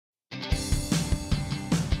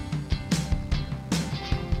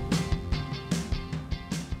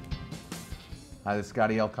Hi, this is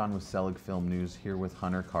Scotty Elcon with Selig Film News here with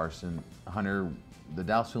Hunter Carson. Hunter, the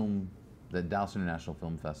Dallas International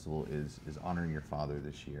Film Festival is honoring your father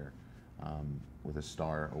this year with a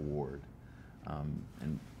Star Award.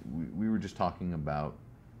 And we were just talking about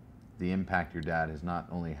the impact your dad has not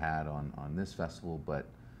only had on this festival, but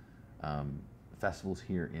festivals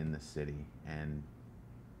here in the city. And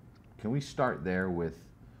can we start there with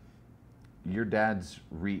your dad's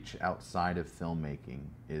reach outside of filmmaking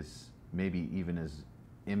is maybe even as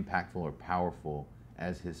impactful or powerful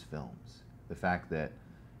as his films. The fact that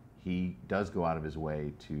he does go out of his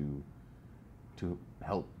way to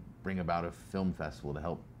help bring about a film festival, to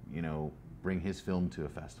help, you know, bring his film to a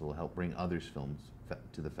festival, help bring others' films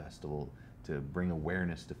to the festival, to bring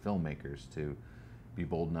awareness to filmmakers, to be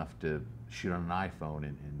bold enough to shoot on an iPhone,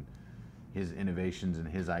 and his innovations and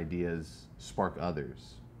his ideas spark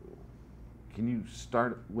others. Can you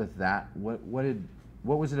start with that?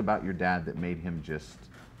 What was it about your dad that made him just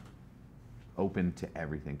open to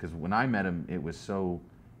everything? Because when I met him, it was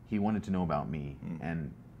he wanted to know about me.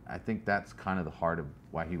 And I think that's kind of the heart of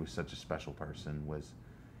why he was such a special person, was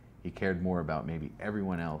he cared more about maybe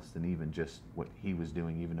everyone else than even just what he was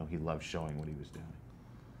doing, even though he loved showing what he was doing.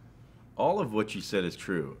 All of what you said is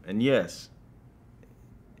true. And yes,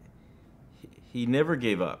 he never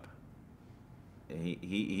gave up.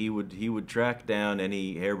 He would track down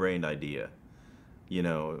any harebrained idea. You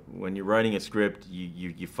know, when you're writing a script,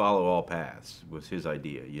 you follow all paths, was his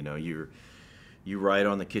idea. You know, you write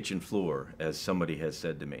on the kitchen floor, as somebody has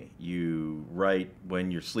said to me. You write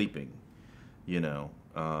when you're sleeping, you know.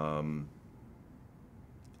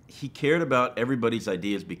 He cared about everybody's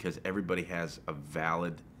ideas because everybody has a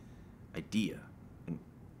valid idea. And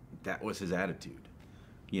that was his attitude.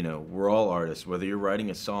 You know, we're all artists, whether you're writing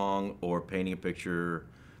a song or painting a picture,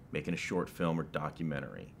 making a short film or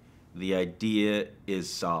documentary. The idea is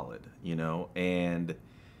solid, you know, and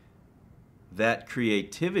that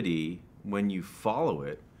creativity, when you follow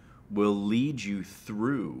it, will lead you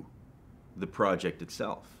through the project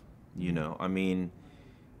itself. You know, I mean,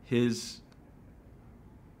 his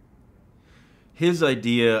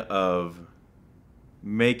idea of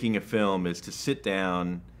making a film is to sit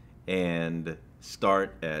down and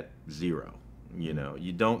start at zero. You know,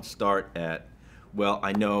 you don't start at, well,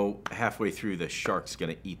 I know halfway through the shark's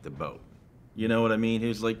going to eat the boat. You know what I mean? He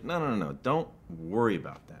was like, no, don't worry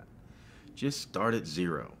about that. Just start at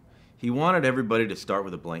zero. He wanted everybody to start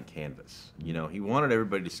with a blank canvas. You know, he wanted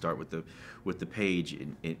everybody to start with the page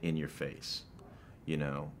in your face, you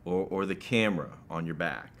know, or the camera on your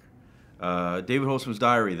back. David Holtzman's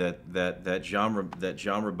Diary, that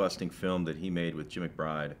genre busting film that he made with Jim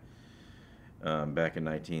McBride back in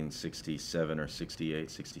 1967 or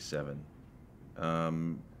 68, 67.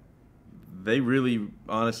 They really,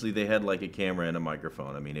 honestly, they had like a camera and a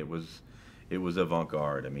microphone. I mean, it was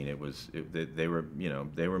avant-garde. I mean, they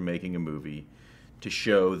were making a movie to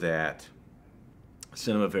show that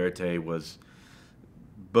cinema verite was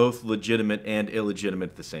both legitimate and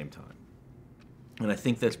illegitimate at the same time. And I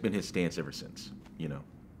think that's been his stance ever since, you know.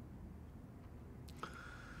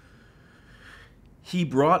 He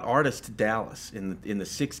brought artists to Dallas in the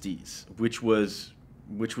 60s, which was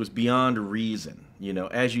beyond reason. You know,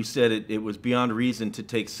 as you said, it was beyond reason to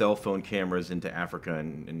take cell phone cameras into Africa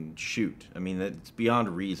and shoot. I mean, it's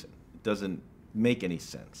beyond reason. It doesn't make any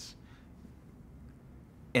sense.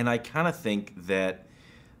 And I kind of think that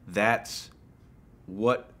that's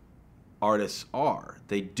what artists are.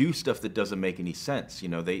 They do stuff that doesn't make any sense. You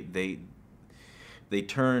know, they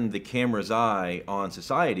turn the camera's eye on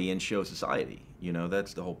society and show society. You know,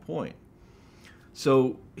 that's the whole point.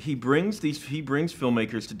 So he brings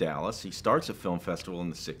filmmakers to Dallas. He starts a film festival in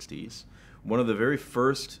the 60s, one of the very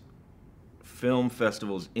first film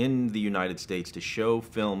festivals in the United States to show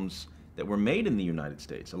films that were made in the United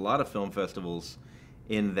States. A lot of film festivals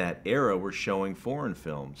in that era were showing foreign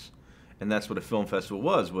films, and that's what a film festival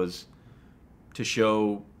was to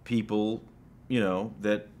show people, you know,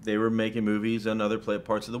 that they were making movies in other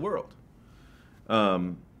parts of the world.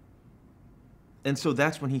 And so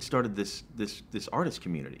that's when he started this artist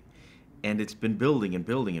community, and it's been building and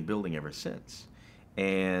building and building ever since.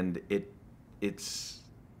 And it's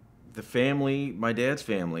the family, my dad's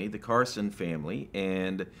family, the Carson family,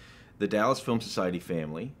 and the Dallas Film Society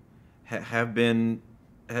family have been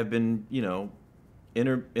you know,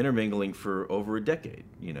 intermingling for over a decade.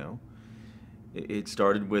 You know, it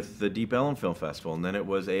started with the Deep Ellum Film Festival, and then it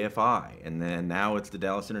was AFI, and then now it's the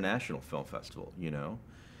Dallas International Film Festival. You know.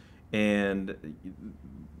 And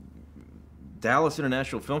Dallas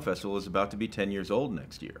International Film Festival is about to be 10 years old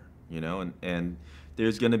next year, you know, and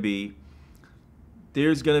there's going to be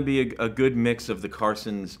There's going to be a good mix of the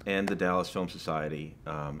Carsons and the Dallas Film Society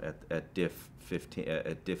at Diff 15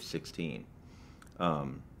 at Diff 16,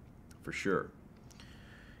 for sure.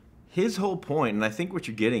 His whole point, and I think what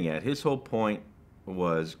you're getting at, his whole point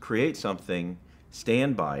was create something,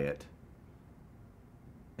 stand by it,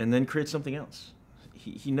 and then create something else.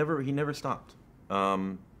 He never stopped.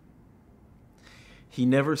 He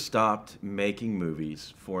never stopped making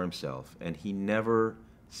movies for himself, and he never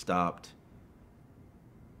stopped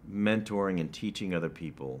mentoring and teaching other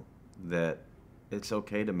people that it's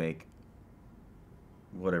okay to make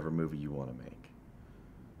whatever movie you want to make.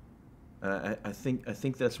 I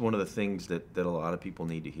think that's one of the things that a lot of people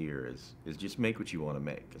need to hear is just make what you want to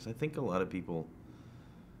make. Because I think a lot of people,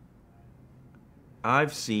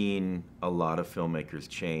 I've seen a lot of filmmakers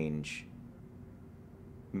change,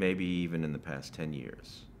 maybe even in the past 10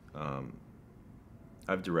 years.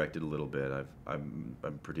 I've directed a little bit. I'm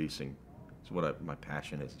producing. It's what my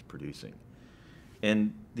passion is producing.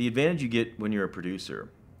 And the advantage you get when you're a producer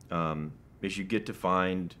is you get to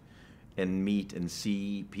find and meet and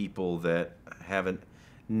see people that haven't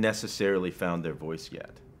necessarily found their voice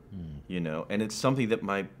yet. You know, and it's something that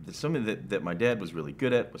my dad was really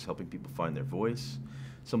good at, was helping people find their voice.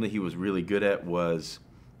 Something he was really good at was,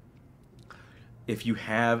 if you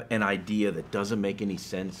have an idea that doesn't make any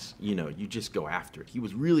sense, you know, you just go after it. He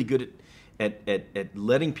was really good at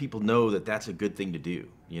letting people know that that's a good thing to do,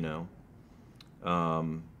 you know.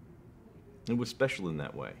 It was special in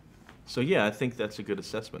that way. So yeah, I think that's a good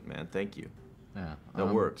assessment, man. Thank you. Yeah, that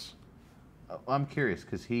works. I'm curious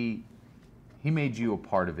because he made you a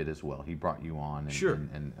part of it as well. He brought you on. And, sure.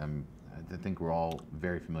 And I think we're all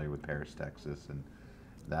very familiar with Paris, Texas, and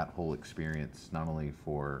that whole experience, not only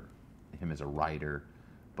for him as a writer,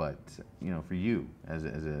 but you know, for you as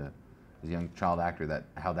a young child actor,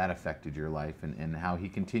 how that affected your life, and how he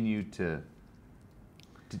continued to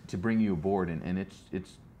bring you aboard, and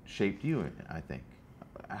it's shaped you, I think.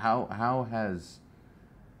 How has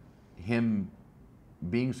him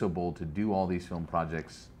being so bold to do all these film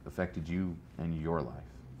projects affected you and your life?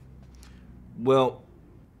 Well,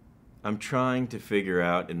 I'm trying to figure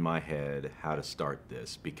out in my head how to start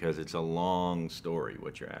this, because it's a long story,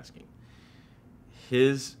 what you're asking.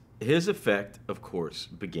 His effect, of course,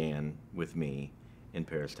 began with me in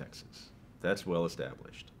Paris, Texas. That's well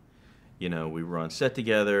established. You know, we were on set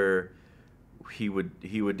together. He would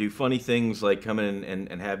do funny things like come in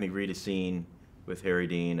and have me read a scene with Harry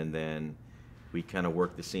Dean, and then we'd kind of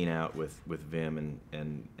work the scene out with Vim,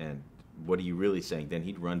 and what are you really saying? Then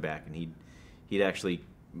he'd run back and he'd actually,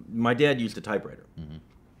 my dad used a typewriter,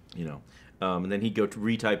 you know, and then he'd go to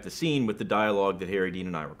retype the scene with the dialogue that Harry Dean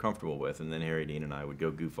and I were comfortable with, and then Harry Dean and I would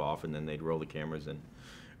go goof off, and then they'd roll the cameras and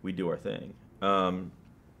we'd do our thing.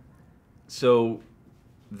 So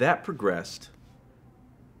that progressed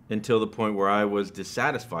until the point where I was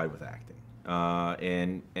dissatisfied with acting,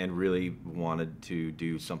 and really wanted to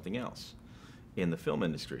do something else in the film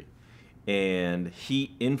industry. And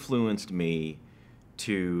he influenced me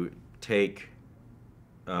to take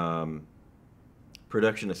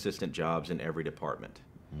production assistant jobs in every department.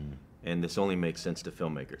 And this only makes sense to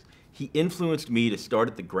filmmakers. He influenced me to start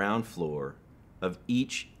at the ground floor of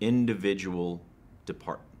each individual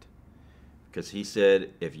department. Because he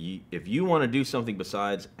said, if you want to do something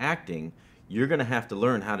besides acting, you're going to have to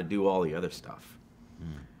learn how to do all the other stuff.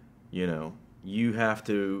 You know, you have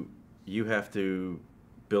to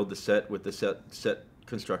build the set with the set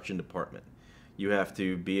construction department. You have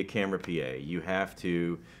to be a camera PA. You have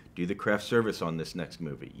to do the craft service on this next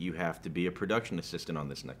movie. You have to be a production assistant on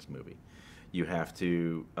this next movie. You have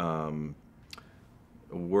to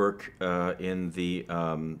work in the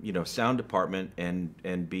sound department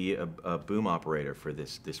and be a boom operator for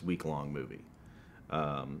this week-long movie.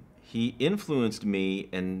 He influenced me,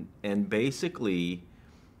 and basically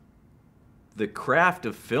the craft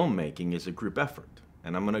of filmmaking is a group effort.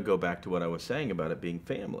 And I'm going to go back to what I was saying about it being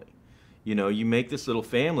family. You know, you make this little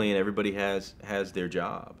family and everybody has their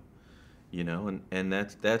job. You know, and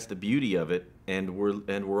that's the beauty of it. And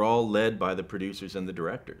we're all led by the producers and the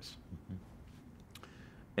directors.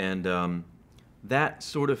 And that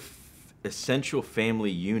sort of essential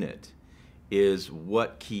family unit is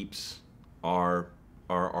what keeps our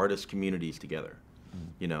artist communities together.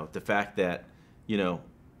 You know, the fact that, you know,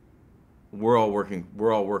 we're all working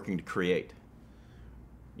to create.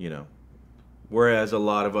 You know, whereas a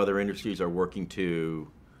lot of other industries are working to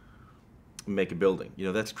make a building. You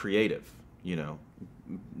know, that's creative. You know,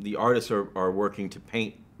 the artists are working to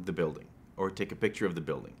paint the building, or take a picture of the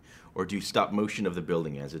building, or do stop motion of the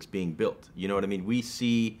building as it's being built. You know what I mean?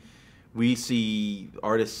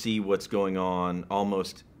 Artists see what's going on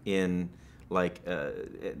almost in like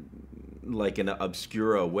in an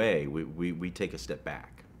obscura way, we take a step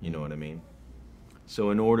back. You know what I mean?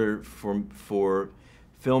 So in order for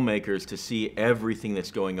filmmakers to see everything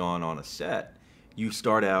that's going on a set, you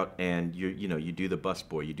start out and you do the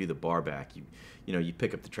busboy, you do the barback, you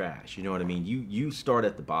pick up the trash. You know what I mean? You start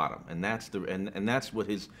at the bottom, and that's what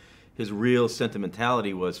his real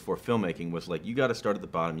sentimentality was for filmmaking, was like, you got to start at the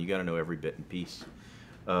bottom. You got to know every bit and piece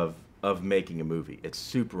of making a movie. It's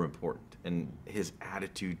super important. And his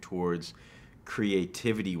attitude towards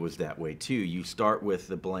creativity was that way too. You start with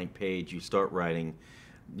the blank page. You start writing,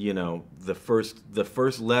 the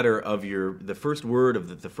first letter of your the first word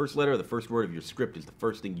of the first letter of the first word of your script is the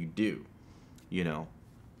first thing you do. That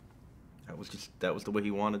was the way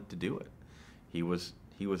he wanted to do it. He was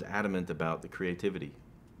adamant about the creativity.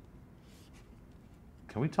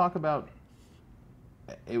 Can we talk about?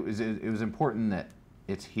 It was important that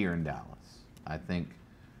it's here in Dallas. I think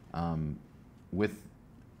with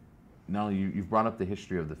not only you've brought up the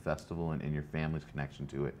history of the festival and your family's connection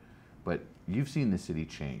to it, but you've seen the city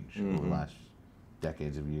change over the last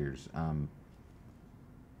decades of years.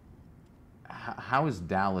 How has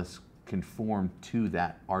Dallas conformed to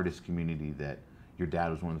that artist community that your dad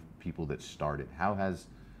was one of the people that started? How has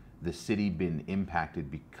the city been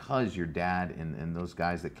impacted because your dad and those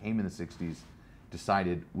guys that came in the 60s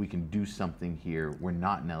decided we can do something here? We're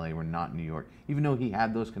not in LA, we're not in New York. Even though he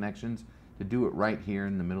had those connections, to do it right here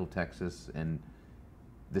in the middle of Texas, and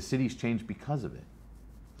the city's changed because of it.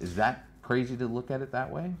 Is that crazy to look at it that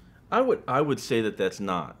way? I would say that that's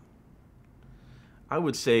not. I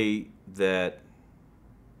would say that,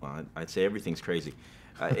 well, I'd say everything's crazy.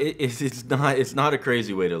 It's not a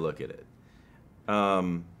crazy way to look at it.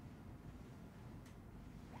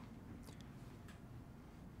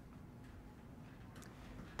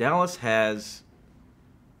 Dallas has,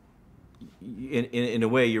 in a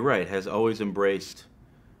way, you're right, has always embraced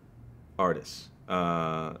artists.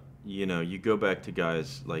 You go back to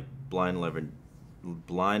guys like Blind Lemon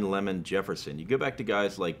Jefferson. You go back to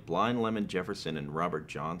guys like Blind Lemon Jefferson and Robert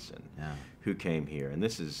Johnson, who came here, and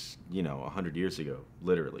this is 100 years ago,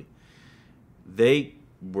 literally. They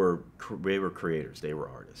were creators. They were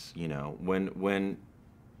artists. When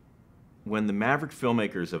the maverick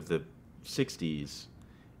filmmakers of the 60s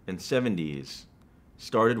and 70s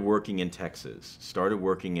started working in Texas, started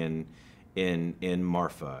working in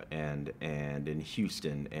Marfa and in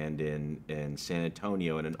Houston and in San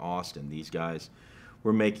Antonio and in Austin, these guys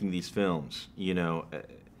were making these films.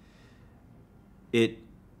 It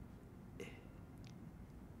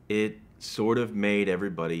sort of made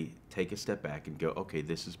everybody take a step back and go, okay,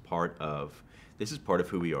 this is part of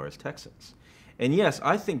who we are as Texans. And yes,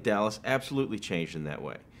 I think Dallas absolutely changed in that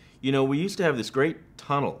way. We used to have this great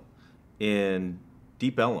tunnel in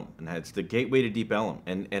Deep Ellum, and it's the gateway to Deep Ellum,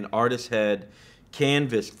 and artists had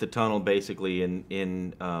canvassed the tunnel basically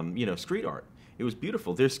in street art. It was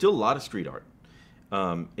beautiful. There's still a lot of street art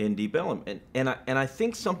in Deep Ellum, and I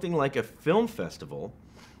think something like a film festival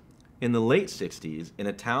in the late 60s in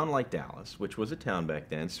a town like Dallas, which was a town back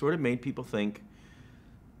then, sort of made people think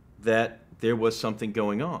that there was something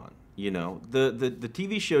going on. The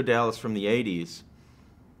TV show Dallas from the 80s,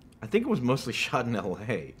 I think it was mostly shot in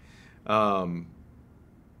LA.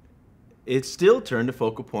 It still turned a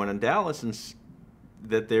focal point on Dallas, and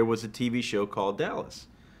that there was a TV show called Dallas.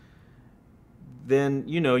 Then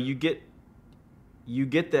you get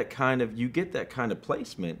that kind of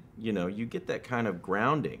placement. You get that kind of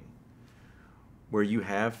grounding, where you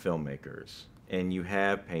have filmmakers and you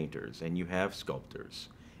have painters and you have sculptors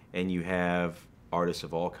and you have artists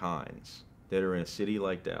of all kinds that are in a city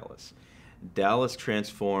like Dallas. Dallas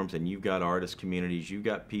transforms, and you've got artist communities. You've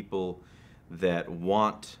got people that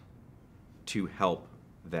want to help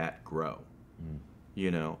that grow.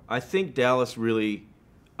 I think Dallas really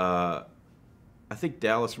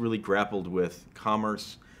grappled with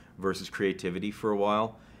commerce versus creativity for a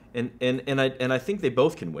while, and I think they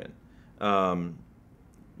both can win.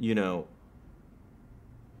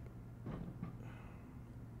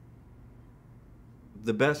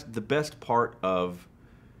 The best part of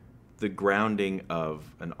the grounding of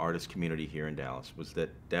an artist community here in Dallas was that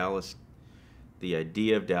the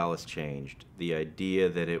idea of Dallas changed. The idea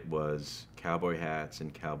that it was cowboy hats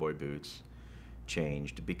and cowboy boots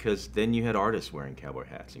changed, because then you had artists wearing cowboy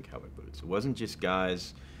hats and cowboy boots. It wasn't just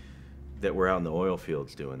guys that were out in the oil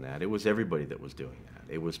fields doing that. It was everybody that was doing that.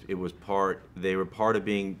 They were part of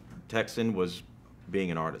being Texan was being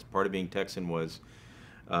an artist. Part of being Texan was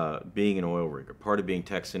being an oil rigger. Part of being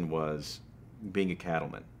Texan was being a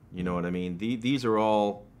cattleman. You know what I mean? These are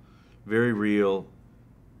all very real,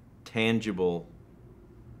 tangible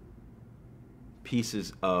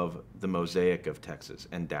pieces of the mosaic of Texas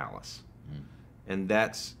and Dallas. And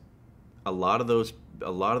that's a lot of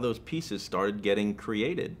those pieces started getting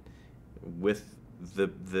created with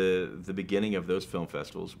the beginning of those film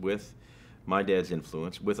festivals, with my dad's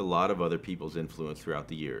influence, with a lot of other people's influence throughout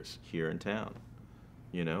the years here in town.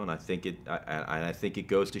 You know, and I think it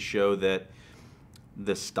goes to show that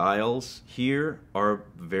the styles here are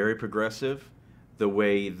very progressive. The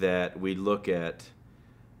way that we look at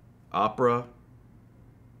opera,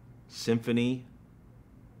 symphony,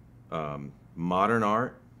 modern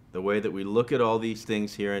art, the way that we look at all these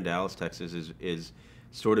things here in Dallas, Texas is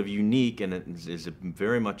sort of unique, and it is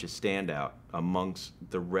very much a standout amongst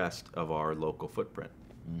the rest of our local footprint.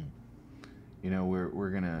 You know, we're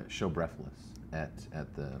gonna show Breathless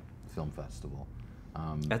at the film festival.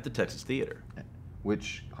 At the Texas Theater.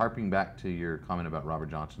 Which, harping back to your comment about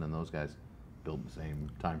Robert Johnson and those guys, built the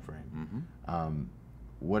same time frame.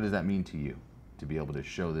 What does that mean to you, to be able to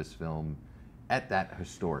show this film at that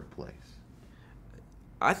historic place?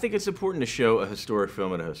 I think it's important to show a historic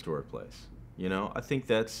film at a historic place. You know, I think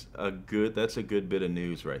that's a good bit of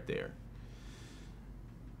news right there.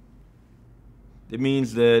 It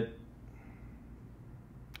means that,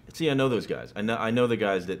 see, I know those guys. I know the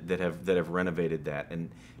guys that have renovated that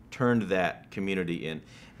and turned that community in.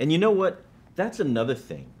 And you know what? That's another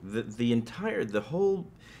thing. The whole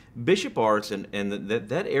Bishop Arts and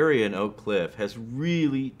that area in Oak Cliff has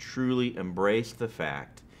really, truly embraced the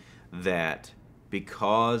fact that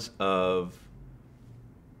because of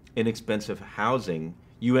inexpensive housing,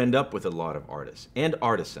 you end up with a lot of artists and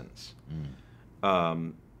artisans.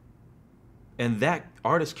 And that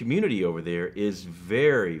artist community over there is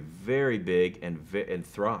very, very big and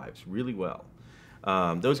thrives really well.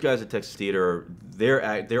 Those guys at Texas Theater,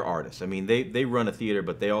 they're artists. I mean, they run a theater,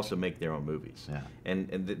 but they also make their own movies. Yeah.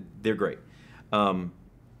 And they're great.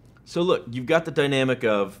 So look, you've got the dynamic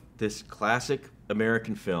of this classic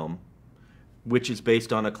American film, which is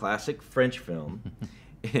based on a classic French film,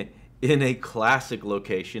 in a classic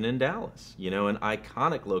location in Dallas, you know, an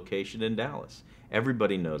iconic location in Dallas.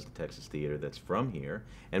 Everybody knows the Texas Theater that's from here,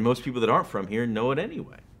 and most people that aren't from here know it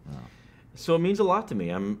anyway. Oh. So it means a lot to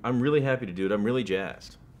me. I'm really happy to do it. I'm really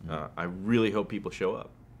jazzed. I really hope people show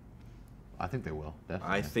up. I think they will,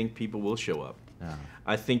 definitely. I think people will show up. Yeah.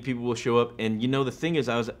 I think people will show up. And you know, the thing is,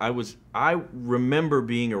 I remember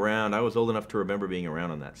being around. I was old enough to remember being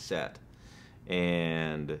around on that set.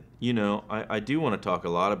 And you know, I do want to talk a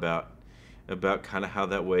lot about kind of how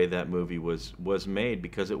that movie was made,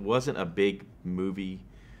 because it wasn't a big movie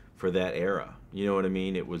for that era. You know what I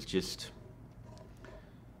mean? It was just,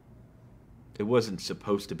 it wasn't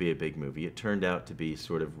supposed to be a big movie. It turned out to be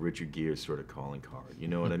sort of Richard Gere's sort of calling card. You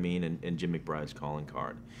know what I mean? And Jim McBride's calling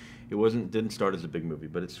card. It didn't start as a big movie,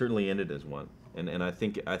 but it certainly ended as one. And I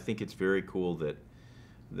think it's very cool that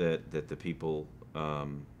the people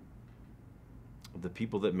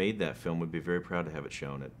that made that film would be very proud to have it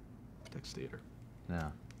shown at Texas Theater.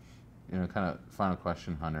 Yeah. You know, kind of final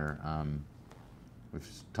question, Hunter. We've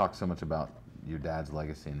talked so much about your dad's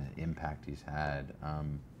legacy and the impact he's had.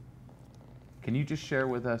 Can you just share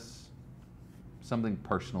with us something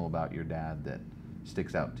personal about your dad that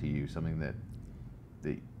sticks out to you? Something that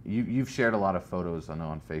you've shared a lot of photos, I know,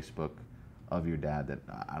 on Facebook of your dad that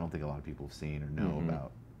I don't think a lot of people have seen or know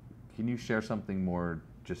about. Can you share something more,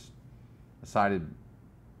 just aside of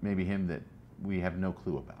maybe him, that we have no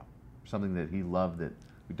clue about? Something that he loved that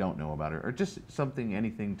we don't know about, or just something,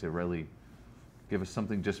 anything to really give us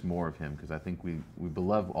something just more of him, because I think we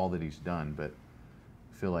love all that he's done, but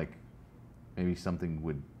I feel like maybe something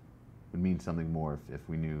would mean something more if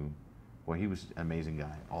we knew, well, he was an amazing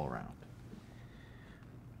guy all around.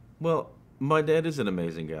 Well, my dad is an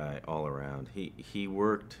amazing guy all around. He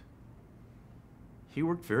worked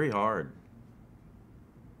very hard.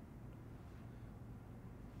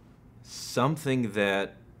 Something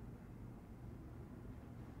that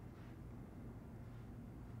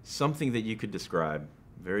you could describe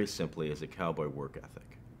very simply as a cowboy work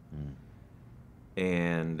ethic.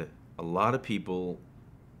 And a lot of people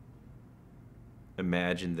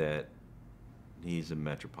imagine that he's a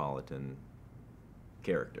metropolitan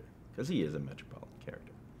character, because he is a metropolitan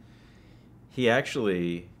character. He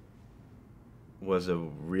actually was a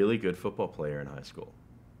really good football player in high school,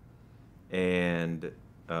 and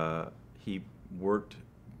he worked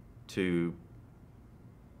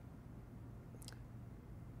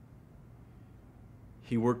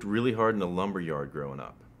really hard in a lumber yard growing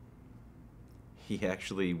up. He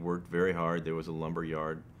actually worked very hard. There was a lumber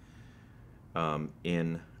yard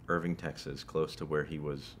in Irving, Texas, close to where he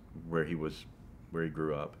grew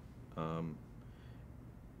up.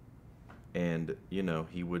 And you know,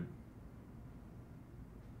 he would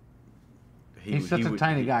He's such a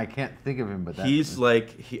tiny guy. I can't think of him, but he's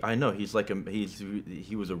like I know he's like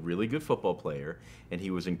he was a really good football player, and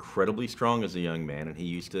he was incredibly strong as a young man. And he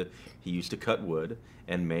used to cut wood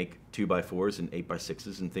and make 2x4s and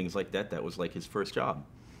 8x6s and things like that. That was like his first job,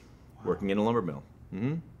 working in a lumber mill.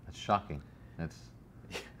 Mm-hmm. That's shocking. That's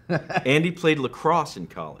and he played lacrosse in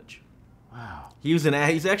college. Wow. He's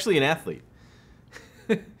actually an athlete.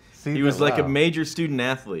 He was like a major student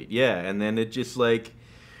athlete. Yeah, and then it just like,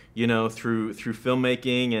 you know, through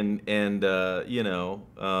filmmaking and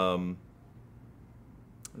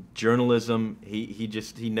journalism,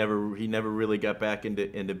 he never really got back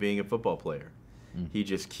into being a football player. Mm. He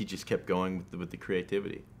just kept going with the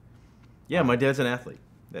creativity. Yeah, my dad's an athlete.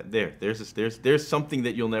 There's something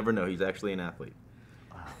that you'll never know. He's actually an athlete.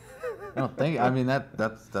 Wow. No, I mean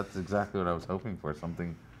that's exactly what I was hoping for.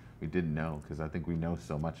 Something we didn't know, because I think we know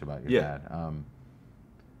so much about your dad.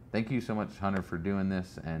 Thank you so much, Hunter, for doing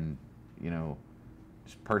this. And, you know,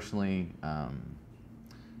 just personally, your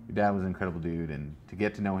dad was an incredible dude, and to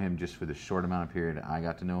get to know him just for the short amount of period I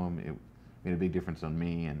got to know him, it made a big difference on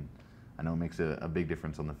me, and I know it makes a big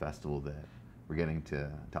difference on the festival that we're getting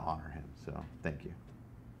to honor him. So thank you.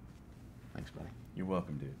 Thanks, buddy. You're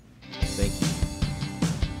welcome, dude. Thank you.